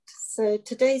So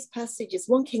today's passage is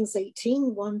 1 Kings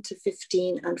 18, 1 to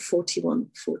 15 and 41,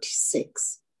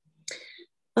 46.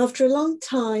 After a long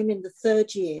time in the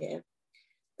third year,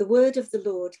 the word of the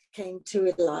Lord came to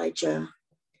Elijah.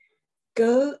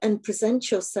 Go and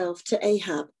present yourself to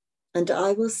Ahab, and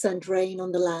I will send rain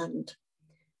on the land.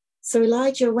 So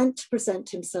Elijah went to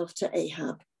present himself to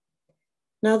Ahab.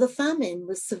 Now the famine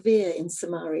was severe in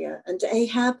Samaria, and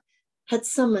Ahab had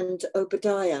summoned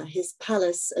Obadiah, his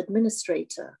palace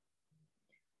administrator.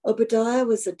 Obadiah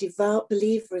was a devout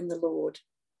believer in the Lord.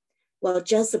 While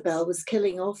Jezebel was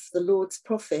killing off the Lord's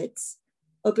prophets,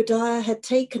 Obadiah had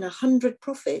taken 100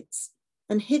 prophets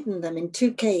and hidden them in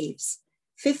 2 caves,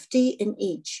 50 in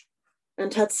each,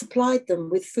 and had supplied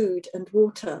them with food and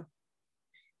water.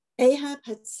 Ahab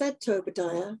had said to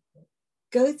Obadiah,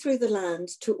 "Go through the land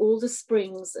to all the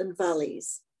springs and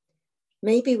valleys.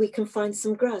 Maybe we can find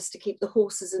some grass to keep the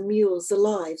horses and mules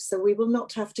alive, so we will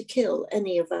not have to kill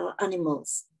any of our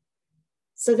animals."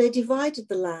 So they divided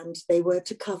the land they were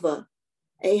to cover,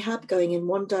 Ahab going in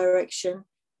one direction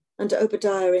and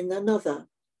Obadiah in another.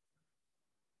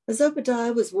 As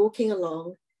Obadiah was walking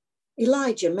along,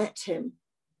 Elijah met him.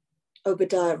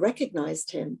 Obadiah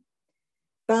recognized him,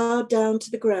 bowed down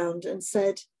to the ground and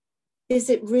said, "Is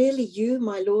it really you,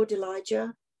 my lord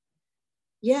Elijah?"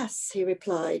 "Yes," he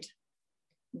replied.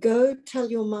 "Go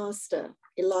tell your master,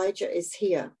 Elijah is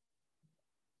here."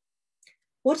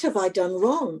 "What have I done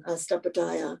wrong?" asked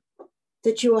Obadiah,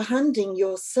 "that you are handing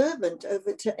your servant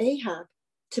over to Ahab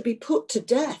to be put to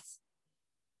death?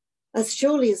 As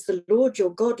surely as the Lord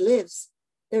your God lives,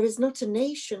 there is not a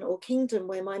nation or kingdom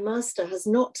where my master has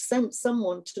not sent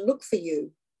someone to look for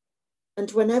you. And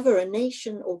whenever a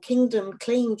nation or kingdom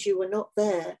claimed you were not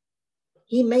there,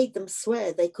 he made them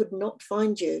swear they could not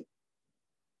find you.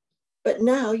 But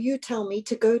now you tell me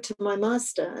to go to my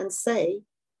master and say,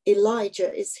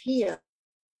 Elijah is here.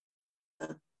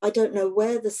 I don't know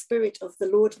where the Spirit of the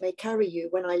Lord may carry you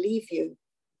when I leave you.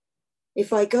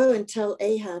 If I go and tell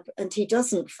Ahab and he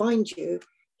doesn't find you,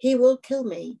 he will kill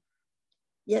me.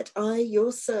 Yet I,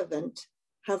 your servant,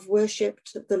 have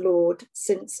worshipped the Lord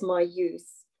since my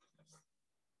youth.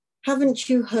 Haven't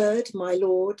you heard, my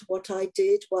Lord, what I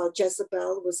did while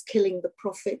Jezebel was killing the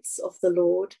prophets of the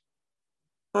Lord?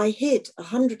 I hid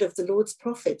 100 of the Lord's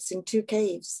prophets in 2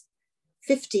 caves,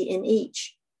 50 in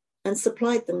each, and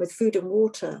supplied them with food and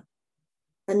water.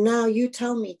 And now you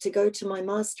tell me to go to my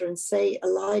master and say,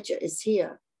 Elijah is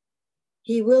here.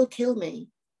 He will kill me.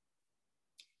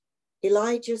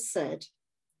 Elijah said,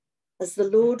 as the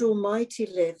Lord Almighty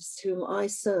lives, whom I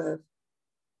serve,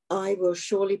 I will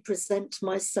surely present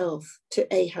myself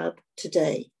to Ahab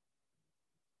today.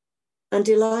 And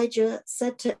Elijah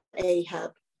said to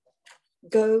Ahab,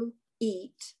 go,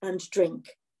 eat and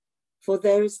drink, for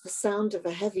there is the sound of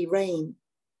a heavy rain.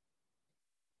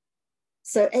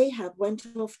 So Ahab went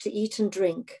off to eat and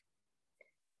drink.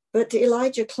 But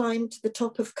Elijah climbed to the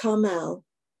top of Carmel,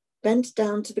 bent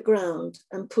down to the ground,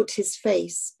 and put his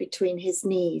face between his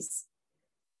knees.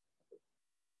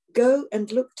 Go and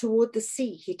look toward the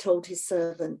sea, he told his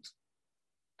servant.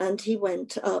 And he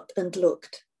went up and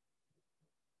looked.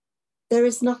 There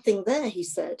is nothing there, he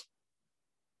said.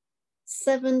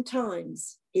 7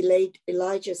 times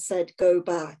Elijah said, go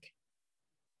back.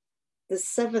 The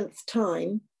 7th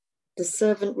time, the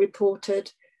servant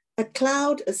reported, a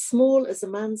cloud as small as a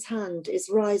man's hand is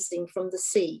rising from the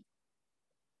sea.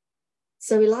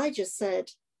 So Elijah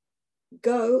said,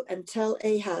 go and tell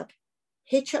Ahab,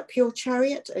 hitch up your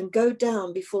chariot and go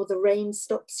down before the rain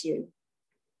stops you.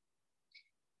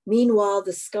 Meanwhile,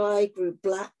 the sky grew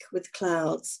black with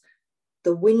clouds.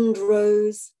 The wind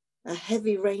rose, a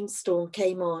heavy rainstorm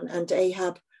came on, and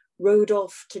Ahab rode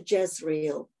off to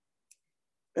Jezreel.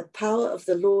 The power of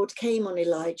the Lord came on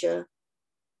Elijah,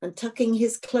 and tucking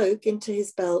his cloak into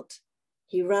his belt,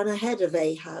 he ran ahead of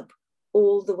Ahab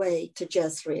all the way to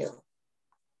Jezreel.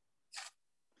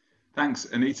 Thanks,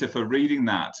 Anita, for reading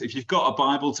that. If you've got a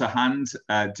Bible to hand,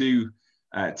 do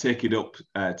take it up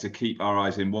to keep our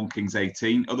eyes in 1 Kings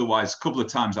 18. Otherwise, a couple of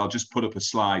times I'll just put up a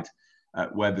slide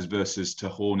where there's verses to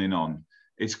hone in on.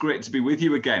 It's great to be with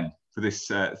you again for this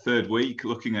 3rd week,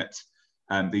 looking at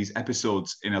these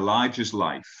episodes in Elijah's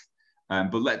life.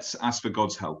 But let's ask for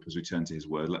God's help as we turn to his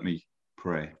word. Let me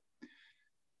pray.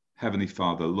 Heavenly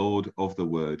Father, Lord of the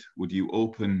word, would you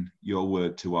open your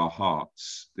word to our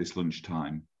hearts this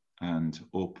lunchtime and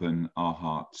open our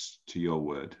hearts to your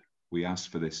word. We ask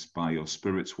for this by your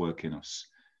Spirit's work in us,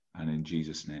 and in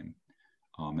Jesus' name,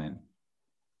 amen.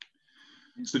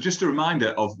 So just a reminder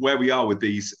of where we are with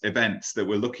these events that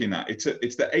we're looking at. It's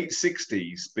the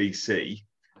 860s BC,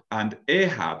 And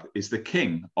Ahab is the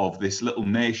king of this little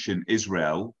nation,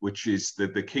 Israel, which is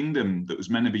the kingdom that was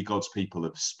meant to be God's people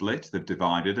have split, they've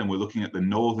divided, and we're looking at the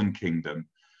northern kingdom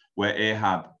where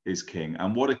Ahab is king.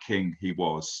 And what a king he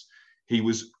was. He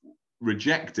was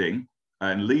rejecting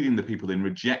and leading the people in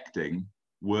rejecting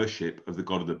worship of the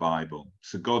God of the Bible.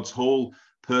 So God's whole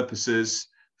purposes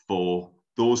for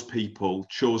those people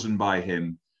chosen by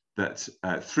him, that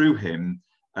through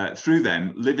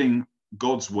them living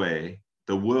God's way,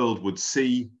 the world would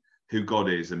see who God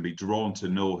is and be drawn to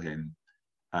know him.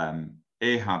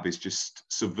 Ahab is just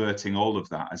subverting all of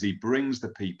that as he brings the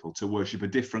people to worship a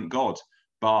different God.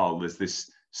 Baal is this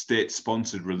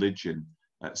state-sponsored religion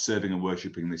serving and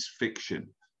worshipping this fiction,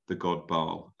 the god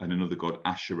Baal, and another god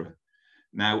Asherah.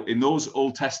 Now, in those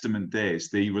Old Testament days,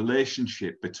 the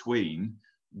relationship between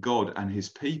God and his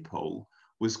people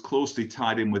was closely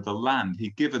tied in with the land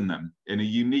he'd given them in a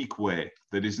unique way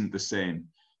that isn't the same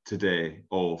today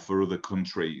or for other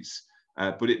countries.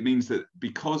 But it means that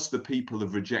because the people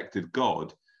have rejected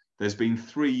God, there's been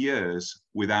 3 years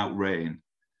without rain.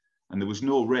 And there was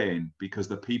no rain because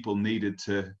the people needed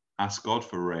to ask God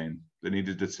for rain. They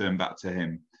needed to turn back to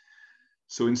him.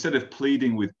 So instead of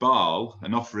pleading with Baal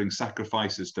and offering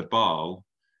sacrifices to Baal,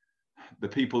 the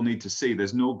people need to see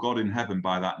there's no God in heaven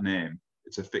by that name.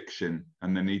 It's a fiction,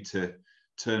 and they need to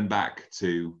turn back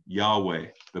to Yahweh,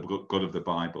 the God of the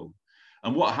Bible.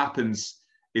 And what happens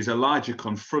is Elijah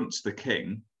confronts the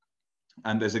king,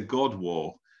 and there's a God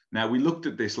war. Now, we looked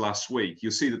at this last week.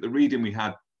 You'll see that the reading we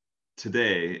had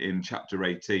today in chapter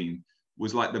 18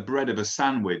 was like the bread of a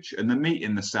sandwich, and the meat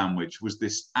in the sandwich was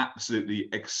this absolutely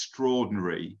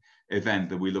extraordinary event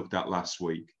that we looked at last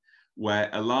week, where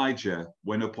Elijah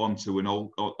went up onto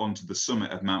the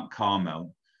summit of Mount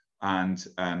Carmel, and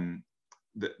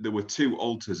there were 2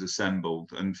 altars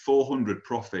assembled, and 400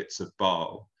 prophets of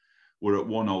Baal were at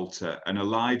one altar, and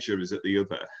Elijah is at the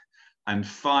other, and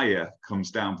fire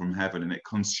comes down from heaven and it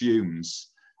consumes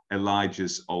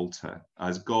Elijah's altar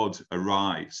as God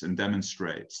arrives and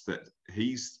demonstrates that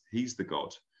he's the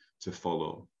God to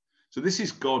follow. So this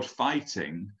is God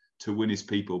fighting to win his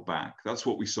people back. That's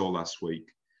what we saw last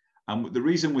week. And the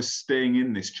reason we're staying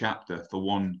in this chapter for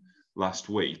one last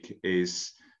week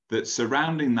is that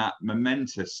surrounding that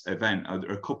momentous event are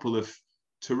a couple of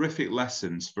terrific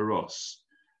lessons for us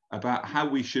about how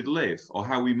we should live, or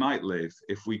how we might live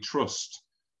if we trust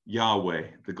Yahweh,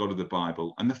 the God of the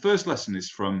Bible. And the first lesson is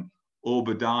from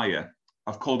Obadiah.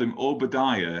 I've called him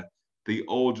Obadiah, the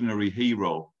ordinary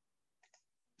hero.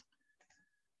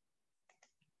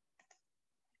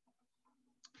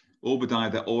 Obadiah,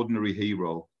 the ordinary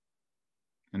hero.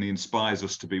 And he inspires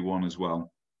us to be one as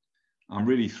well. I'm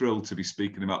really thrilled to be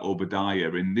speaking about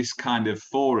Obadiah in this kind of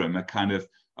forum,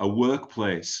 a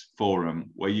workplace forum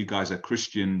where you guys are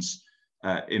Christians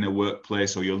in a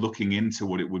workplace, or you're looking into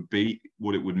what it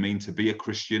would mean to be a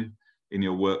Christian in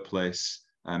your workplace.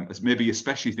 As maybe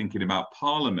especially thinking about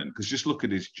Parliament, because just look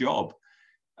at his job.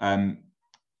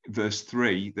 Verse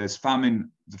 3, there's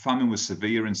famine. The famine was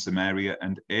severe in Samaria,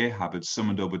 and Ahab had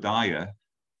summoned Obadiah,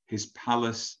 his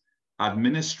palace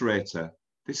administrator.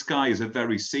 This guy is a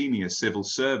very senior civil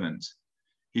servant.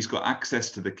 He's got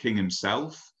access to the king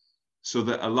himself, so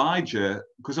that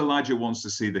because Elijah wants to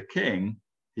see the king,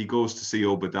 he goes to see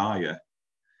Obadiah.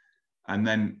 And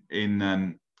then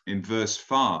in verse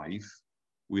 5,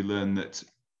 we learn that,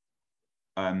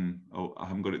 I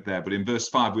haven't got it there, but in verse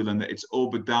 5, we learn that it's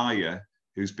Obadiah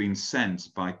who's been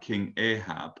sent by King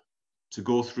Ahab to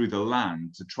go through the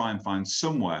land to try and find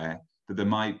somewhere that there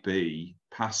might be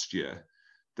pasture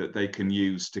that they can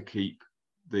use to keep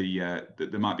that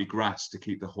there might be grass to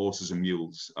keep the horses and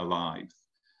mules alive.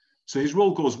 So his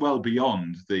role goes well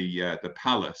beyond the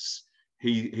palace.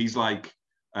 He's like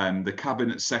the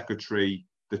cabinet secretary,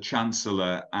 the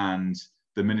chancellor, and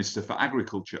the minister for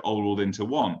agriculture all rolled into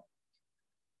one.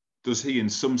 Does he in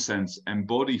some sense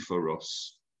embody for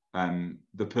us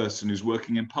the person who's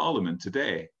working in Parliament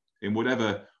today, in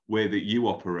whatever way that you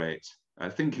operate,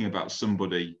 thinking about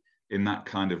somebody in that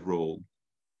kind of role?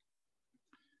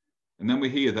 And then we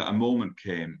hear that a moment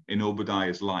came in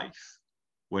Obadiah's life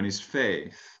when his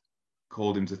faith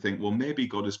called him to think, well, maybe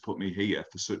God has put me here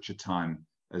for such a time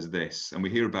as this. And we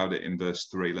hear about it in verse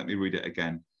 3. Let me read it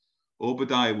again.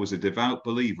 Obadiah was a devout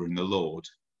believer in the Lord,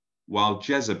 while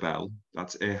Jezebel,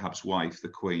 that's Ahab's wife, the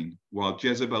queen, while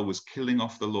Jezebel was killing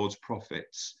off the Lord's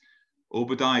prophets,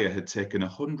 Obadiah had taken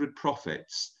 100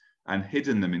 prophets and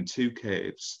hidden them in 2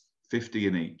 caves, 50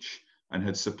 in each, and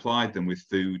had supplied them with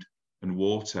food and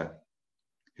water.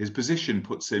 His position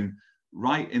puts him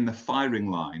right in the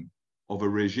firing line of a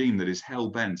regime that is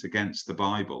hell-bent against the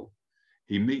Bible.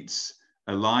 He meets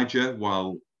Elijah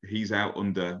while he's out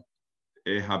under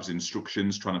Ahab's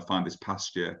instructions trying to find this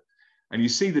pasture. And you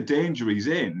see the danger he's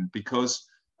in, because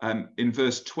in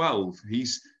verse 12,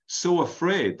 he's so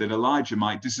afraid that Elijah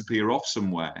might disappear off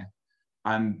somewhere,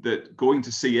 and that going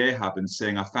to see Ahab and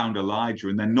saying, I found Elijah,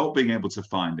 and then not being able to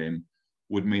find him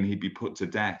would mean he'd be put to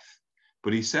death.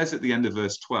 But he says at the end of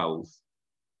verse 12,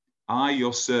 I,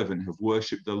 your servant, have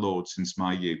worshipped the Lord since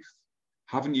my youth.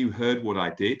 Haven't you heard what I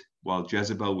did while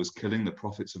Jezebel was killing the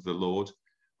prophets of the Lord?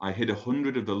 I hid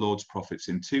 100 of the Lord's prophets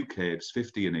in 2 caves,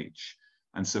 50 in each,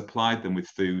 and supplied them with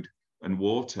food and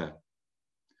water.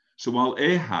 So while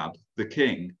Ahab, the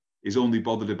king, is only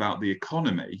bothered about the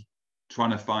economy,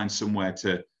 trying to find somewhere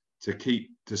to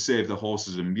save the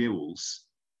horses and mules,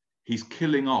 he's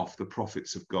killing off the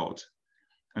prophets of God.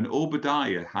 And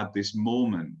Obadiah had this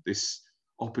moment, this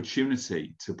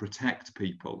opportunity to protect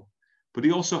people, but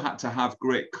he also had to have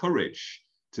great courage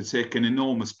to take an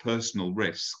enormous personal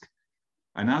risk.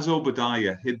 And as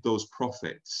Obadiah hid those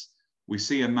prophets, we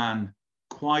see a man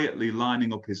quietly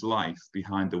lining up his life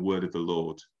behind the word of the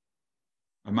Lord.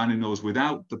 A man who knows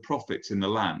without the prophets in the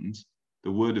land,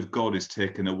 the word of God is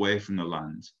taken away from the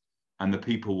land, and the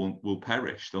people will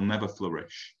perish. They'll never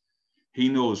flourish. He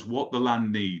knows what the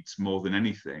land needs more than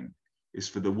anything is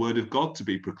for the word of God to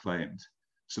be proclaimed,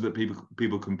 so that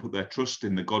people can put their trust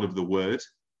in the God of the word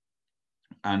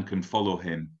and can follow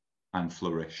him and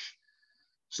flourish.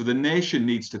 So the nation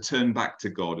needs to turn back to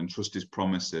God and trust his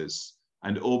promises.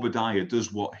 And Obadiah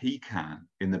does what he can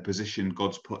in the position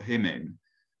God's put him in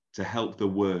to help the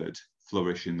word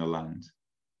flourish in the land.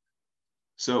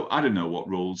 So I don't know what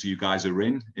roles you guys are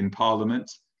in Parliament,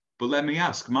 but let me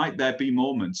ask, might there be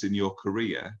moments in your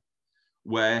career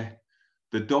where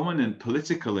the dominant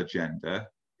political agenda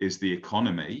is the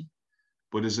economy,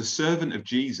 but as a servant of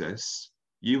Jesus,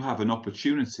 you have an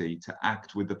opportunity to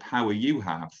act with the power you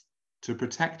have to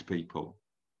protect people?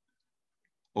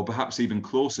 Or perhaps even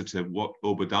closer to what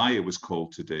Obadiah was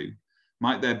called to do,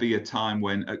 might there be a time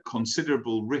when, at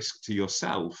considerable risk to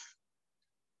yourself,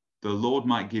 the Lord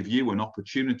might give you an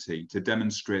opportunity to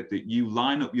demonstrate that you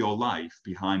line up your life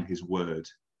behind his word,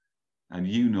 and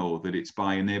you know that it's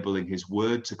by enabling his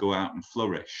word to go out and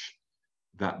flourish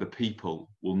that the people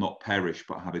will not perish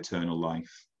but have eternal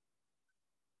life.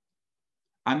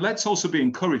 And let's also be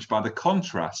encouraged by the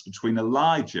contrast between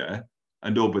Elijah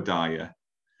and Obadiah,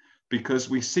 because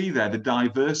we see there the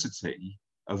diversity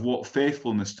of what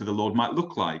faithfulness to the Lord might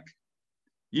look like.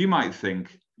 You might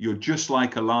think you're just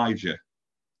like Elijah.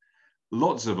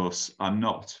 Lots of us are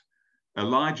not.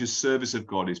 Elijah's service of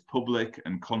God is public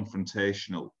and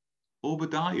confrontational.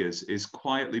 Obadiah's is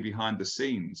quietly behind the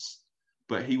scenes,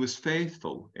 but he was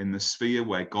faithful in the sphere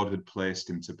where God had placed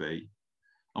him to be.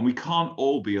 And we can't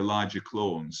all be Elijah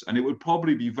clones, and it would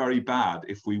probably be very bad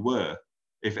if we were,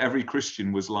 if every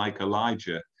Christian was like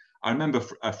Elijah. I remember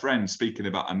a friend speaking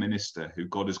about a minister who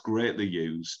God has greatly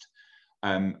used,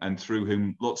 and through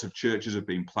whom lots of churches have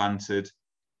been planted.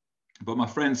 But my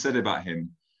friend said about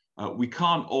him, we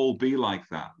can't all be like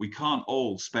that. We can't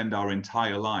all spend our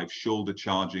entire life shoulder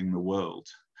charging the world.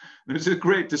 And it's a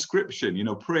great description, you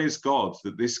know, praise God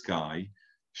that this guy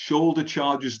shoulder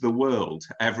charges the world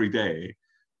every day.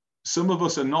 Some of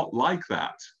us are not like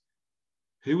that.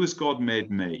 Who has God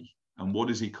made me, and what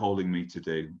is he calling me to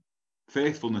do?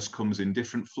 Faithfulness comes in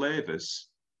different flavors,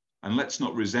 and let's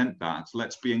not resent that.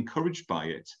 Let's be encouraged by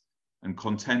it and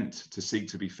content to seek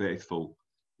to be faithful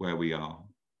where we are.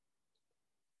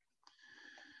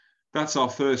 That's our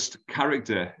first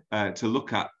character to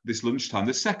look at this lunchtime.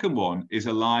 The second one is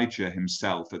Elijah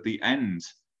himself. At the end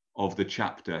of the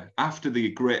chapter, after the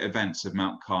great events of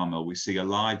Mount Carmel, we see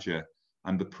Elijah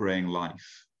and the praying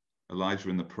life. Elijah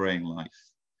and the praying life.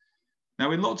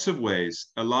 Now, in lots of ways,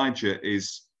 Elijah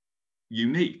is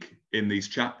unique in these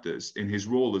chapters in his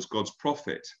role as God's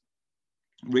prophet.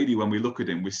 Really, when we look at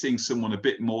him, we're seeing someone a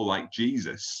bit more like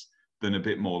Jesus than a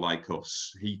bit more like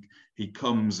us. He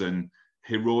comes and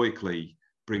heroically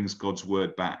brings God's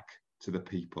word back to the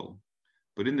people.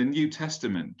 But in the New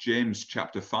Testament, James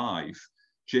chapter 5,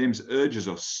 James urges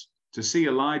us to see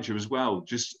Elijah as well,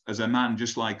 just as a man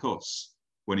just like us,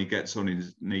 when he gets on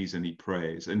his knees and he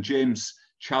prays. And James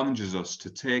challenges us to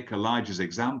take Elijah's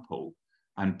example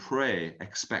and pray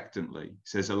expectantly. He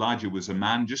says Elijah was a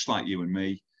man just like you and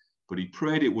me, but he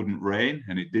prayed it wouldn't rain,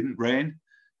 and it didn't rain.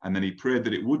 And then he prayed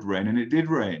that it would rain, and it did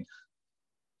rain.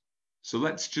 So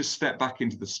let's just step back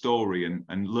into the story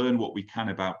and learn what we can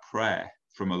about prayer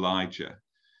from Elijah.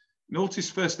 Notice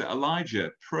first that Elijah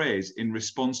prays in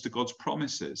response to God's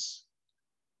promises.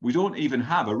 We don't even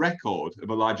have a record of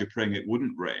Elijah praying it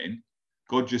wouldn't rain.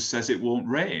 God just says it won't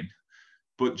rain.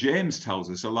 But James tells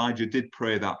us Elijah did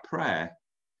pray that prayer.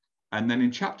 And then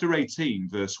in chapter 18,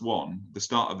 verse 1, the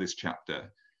start of this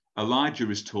chapter, Elijah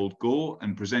is told, go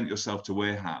and present yourself to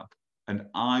Ahab, and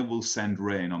I will send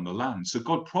rain on the land. So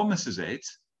God promises it,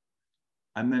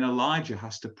 and then Elijah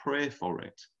has to pray for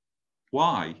it.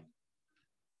 Why?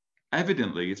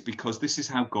 Evidently, it's because this is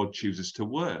how God chooses to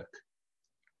work.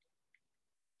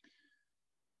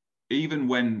 Even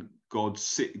when God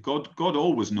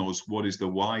always knows what is the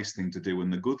wise thing to do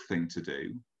and the good thing to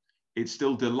do, it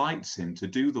still delights him to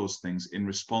do those things in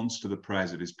response to the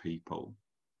prayers of his people.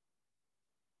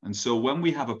 And so when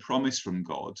we have a promise from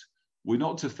God, we're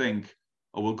not to think,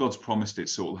 oh, well, God's promised it,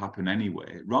 so it'll happen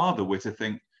anyway. Rather, we're to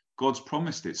think, God's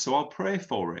promised it, so I'll pray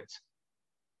for it.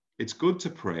 It's good to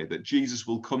pray that Jesus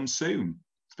will come soon,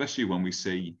 especially when we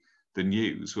see the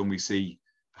news, when we see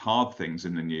hard things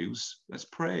in the news. Let's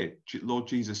pray, Lord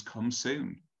Jesus, come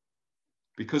soon.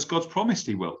 Because God's promised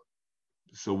he will.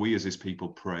 So we as his people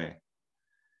pray.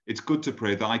 It's good to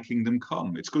pray, thy kingdom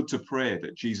come. It's good to pray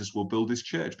that Jesus will build his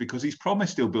church because he's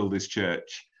promised he'll build his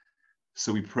church.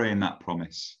 So we pray in that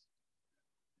promise.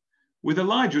 With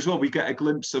Elijah as well, we get a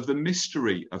glimpse of the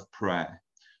mystery of prayer.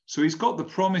 So he's got the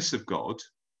promise of God,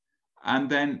 and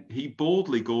then he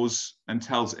boldly goes and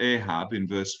tells Ahab in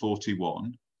verse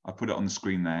 41, I put it on the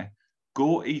screen there,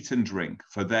 go eat and drink,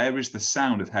 for there is the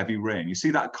sound of heavy rain. You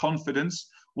see that confidence?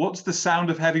 What's the sound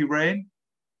of heavy rain?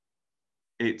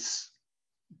 It's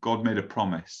God made a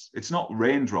promise. It's not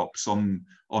raindrops on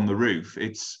the roof.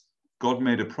 It's God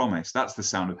made a promise. That's the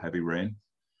sound of heavy rain.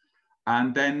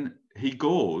 And then he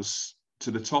goes to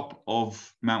the top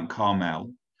of Mount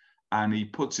Carmel and he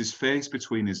puts his face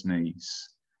between his knees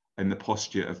in the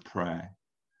posture of prayer.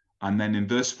 And then in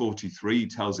verse 43, he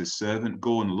tells his servant,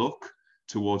 go and look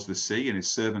towards the sea. And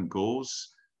his servant goes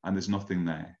and there's nothing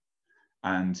there.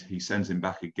 And he sends him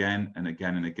back again and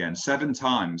again and again. 7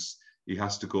 times he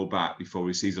has to go back before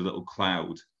he sees a little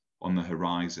cloud on the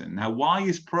horizon. Now, why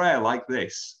is prayer like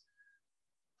this?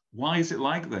 Why is it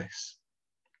like this?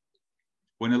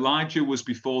 When Elijah was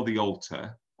before the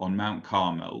altar on Mount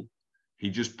Carmel, he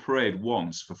just prayed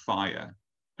once for fire,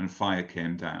 and fire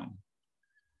came down.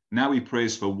 Now he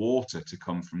prays for water to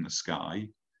come from the sky,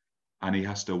 and he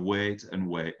has to wait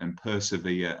and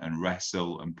persevere and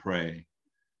wrestle and pray.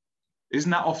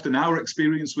 Isn't that often our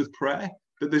experience with prayer?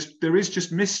 That there is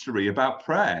just mystery about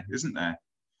prayer, isn't there?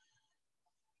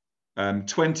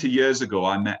 20 years ago,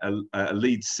 I met a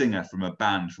lead singer from a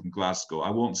band from Glasgow. I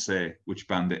won't say which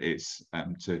band it is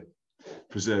to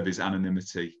preserve his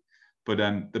anonymity. But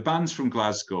the band's from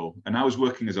Glasgow, and I was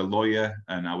working as a lawyer,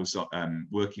 and I was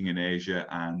working in Asia,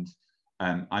 and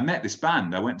I met this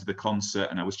band. I went to the concert,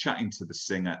 and I was chatting to the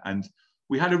singer, and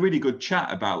we had a really good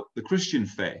chat about the Christian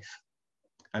faith.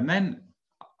 And then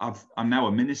I'm now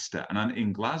a minister, and I'm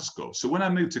in Glasgow. So when I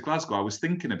moved to Glasgow, I was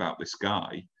thinking about this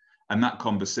guy and that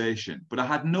conversation, but I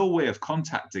had no way of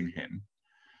contacting him.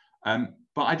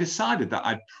 But I decided that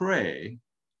I'd pray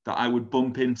that I would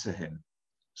bump into him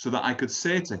so that I could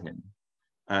say to him,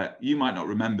 you might not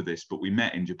remember this, but we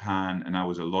met in Japan and I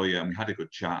was a lawyer and we had a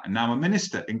good chat. And now I'm a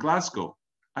minister in Glasgow.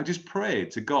 I just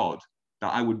prayed to God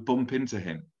that I would bump into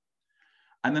him.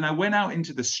 And then I went out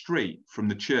into the street from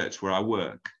the church where I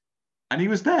work, and he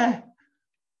was there.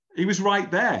 He was right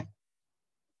there.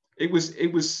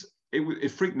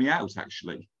 It freaked me out,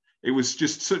 actually. It was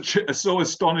just so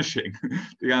astonishing,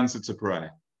 the answer to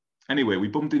prayer. Anyway, we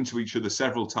bumped into each other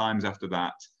several times after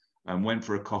that and went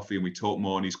for a coffee, and we talked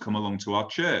more, and he's come along to our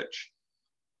church.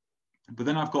 But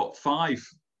then I've got 5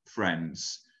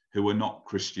 friends who are not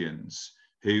Christians,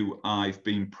 who I've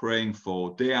been praying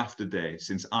for day after day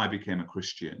since I became a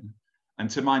Christian. And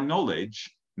to my knowledge,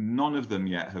 none of them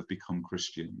yet have become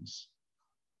Christians.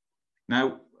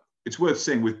 Now, it's worth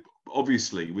saying,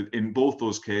 obviously, in both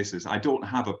those cases, I don't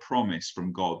have a promise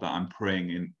from God that I'm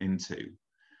praying into.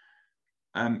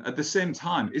 At the same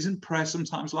time, isn't prayer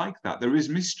sometimes like that? There is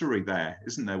mystery there,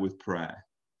 isn't there, with prayer?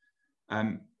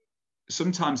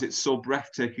 Sometimes it's so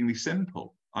breathtakingly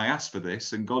simple. I asked for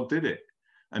this and God did it.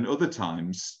 And other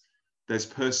times there's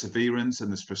perseverance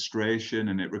and there's frustration,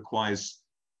 and it requires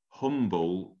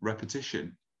humbling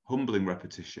repetition.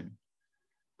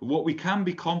 But what we can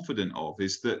be confident of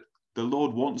is that the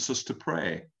Lord wants us to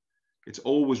pray. It's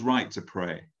always right to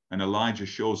pray. And Elijah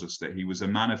shows us that he was a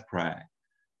man of prayer,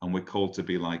 and we're called to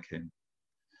be like him.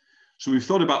 So we've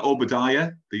thought about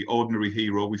Obadiah, the ordinary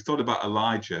hero. We've thought about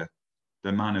Elijah,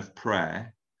 the man of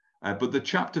prayer. But the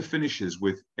chapter finishes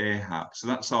with Ahab. So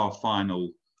that's our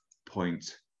final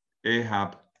point.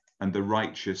 Ahab and the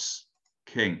righteous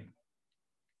king.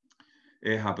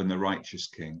 Ahab and the righteous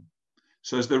king.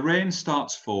 So as the rain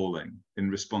starts falling in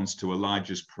response to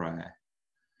Elijah's prayer,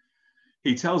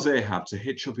 He tells Ahab to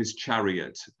hitch up his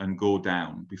chariot and go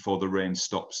down before the rain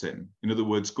stops him. In other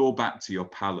words, go back to your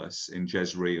palace in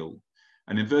Jezreel.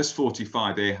 And in verse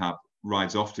 45, Ahab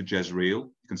rides off to Jezreel.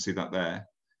 You can see that there.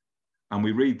 And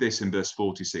we read this in verse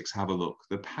 46. Have a look.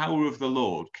 The power of the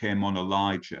Lord came on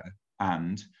Elijah,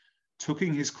 and,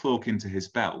 tucking his cloak into his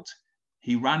belt,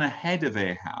 he ran ahead of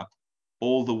Ahab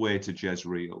all the way to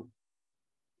Jezreel.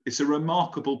 It's a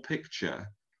remarkable picture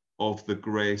of the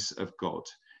grace of God.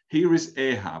 Here is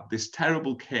Ahab, this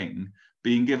terrible king,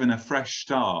 being given a fresh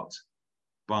start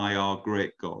by our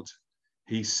great God.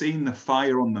 He's seen the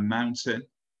fire on the mountain.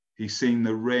 He's seen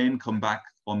the rain come back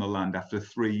on the land after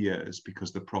 3 years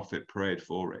because the prophet prayed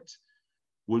for it.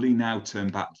 Will he now turn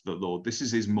back to the Lord? This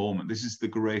is his moment. This is the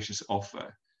gracious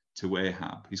offer to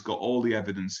Ahab. He's got all the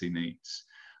evidence he needs.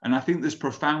 And I think there's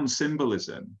profound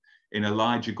symbolism in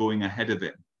Elijah going ahead of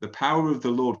him. The power of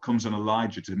the Lord comes on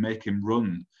Elijah to make him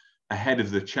run ahead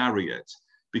of the chariot,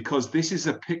 because this is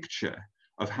a picture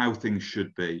of how things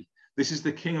should be. This is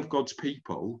the King of God's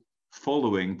people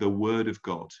following the word of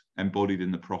God embodied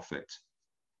in the prophet.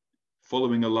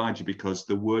 Following Elijah because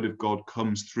the word of God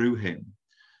comes through him.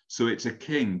 So it's a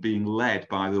king being led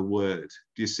by the word.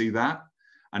 Do you see that?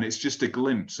 And it's just a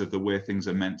glimpse of the way things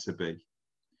are meant to be.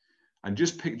 And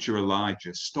just picture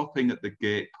Elijah stopping at the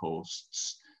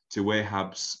gateposts to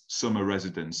Ahab's summer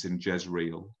residence in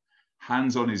Jezreel,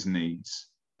 hands on his knees,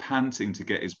 panting to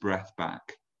get his breath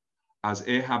back, as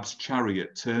Ahab's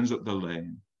chariot turns up the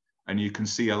lane, and you can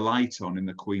see a light on in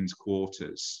the Queen's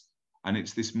quarters. And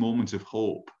it's this moment of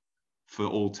hope for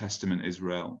Old Testament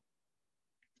Israel.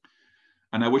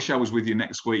 And I wish I was with you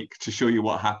next week to show you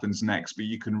what happens next, but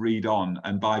you can read on.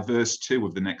 And by verse 2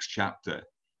 of the next chapter,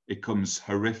 it comes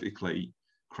horrifically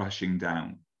crashing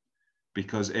down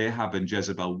because Ahab and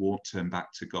Jezebel won't turn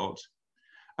back to God.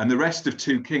 And the rest of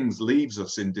 2 Kings leaves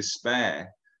us in despair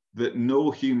that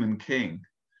no human king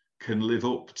can live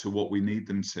up to what we need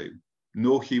them to.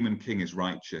 No human king is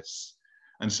righteous.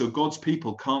 And so God's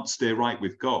people can't stay right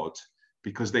with God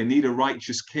because they need a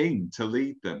righteous king to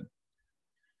lead them.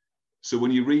 So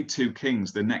when you read 2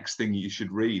 Kings, the next thing you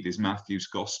should read is Matthew's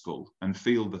gospel and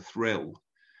feel the thrill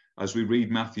as we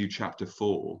read Matthew chapter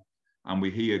 4 and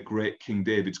we hear great King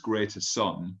David's greatest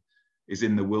son is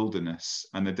in the wilderness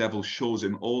and the devil shows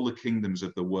him all the kingdoms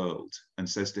of the world and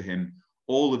says to him,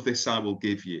 all of this I will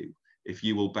give you if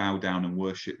you will bow down and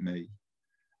worship me.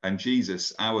 And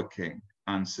Jesus, our King,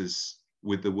 answers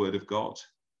with the word of God.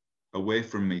 Away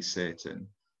from me, Satan,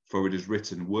 for it is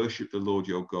written, worship the Lord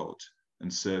your God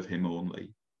and serve him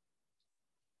only.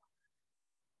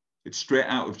 It's straight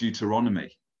out of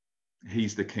Deuteronomy.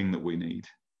 He's the king that we need.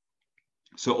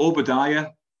 So Obadiah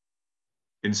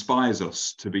inspires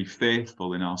us to be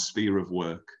faithful in our sphere of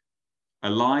work.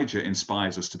 Elijah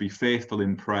inspires us to be faithful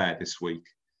in prayer this week.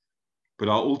 But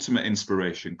our ultimate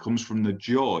inspiration comes from the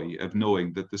joy of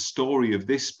knowing that the story of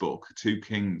this book, 2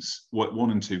 Kings,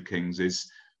 1 and 2 Kings, is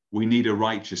we need a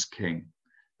righteous king,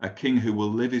 a king who will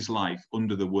live his life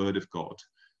under the word of God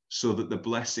so that the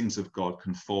blessings of God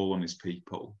can fall on his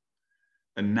people.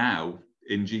 And now,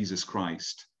 in Jesus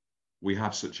Christ, we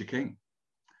have such a king.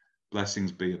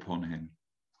 Blessings be upon him.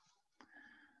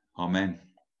 Amen.